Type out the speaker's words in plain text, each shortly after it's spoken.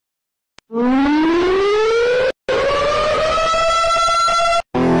What are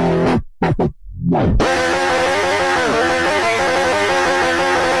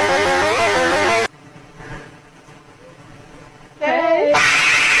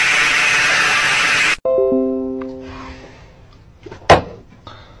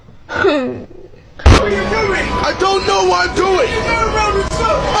you doing? I don't know what I'm doing!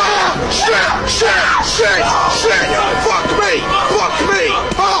 Ah! Shit! Fuck me!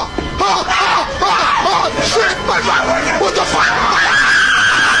 Shit! What the fuck?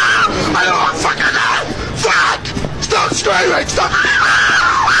 I don't fucking know! Fuck! Stop screaming! Stop!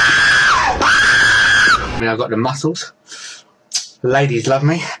 I mean, I've got the muscles. The ladies love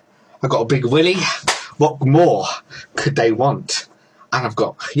me. I've got a big willy. What more could they want? And I've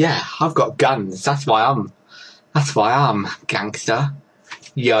got guns. That's why I'm gangster.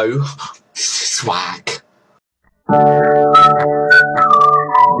 Yo, swag.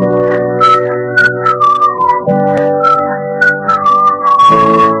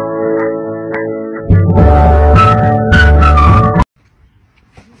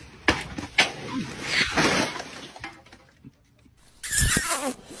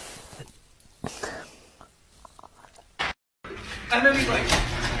 And then he's like...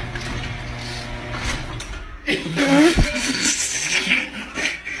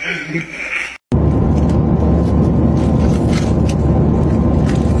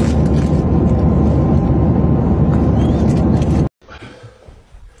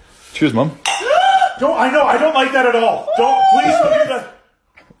 Cheers, Mom. I don't like that at all. Please don't do that.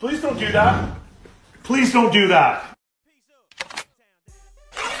 Please don't do that. Please don't do that.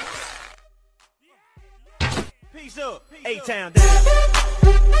 Peace up, A-Town down.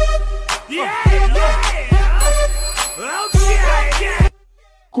 Yeah. Okay.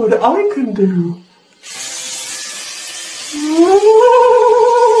 What I can do.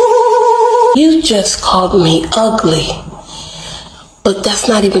 You just called me ugly, but that's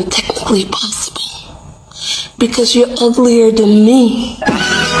not even technically possible because you're uglier than me.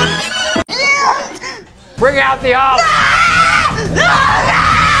 Bring out the off.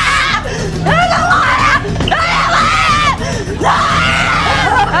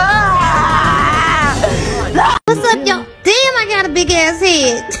 What's up, y'all? Damn, I got a big ass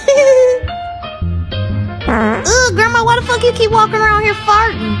head. Ugh, Grandma, why the fuck you keep walking around here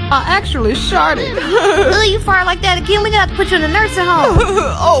farting? I actually sharted. Ugh, you fart like that again, we got to put you in a nursing home.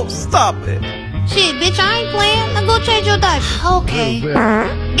 Oh, stop it. Shit, bitch, I ain't playing. Now go change your diaper. Okay. God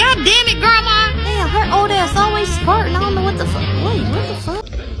damn it, Grandma. Damn, her old ass always farting. I don't know what the fuck. Wait, what the fuck?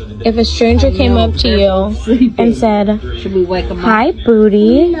 If a stranger came up to you and said, should we wake him up? "Hi,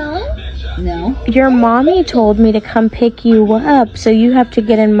 booty. No. Your mommy told me to come pick you up, so you have to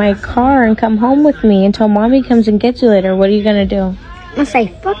get in my car and come home with me until mommy comes and gets you later." What are you gonna do? I say,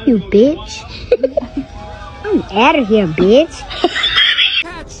 fuck you, bitch. I'm out of here, bitch.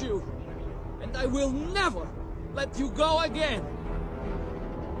 Catch you, and I will never let you go again.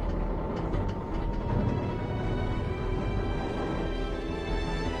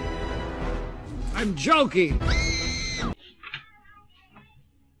 I'm joking.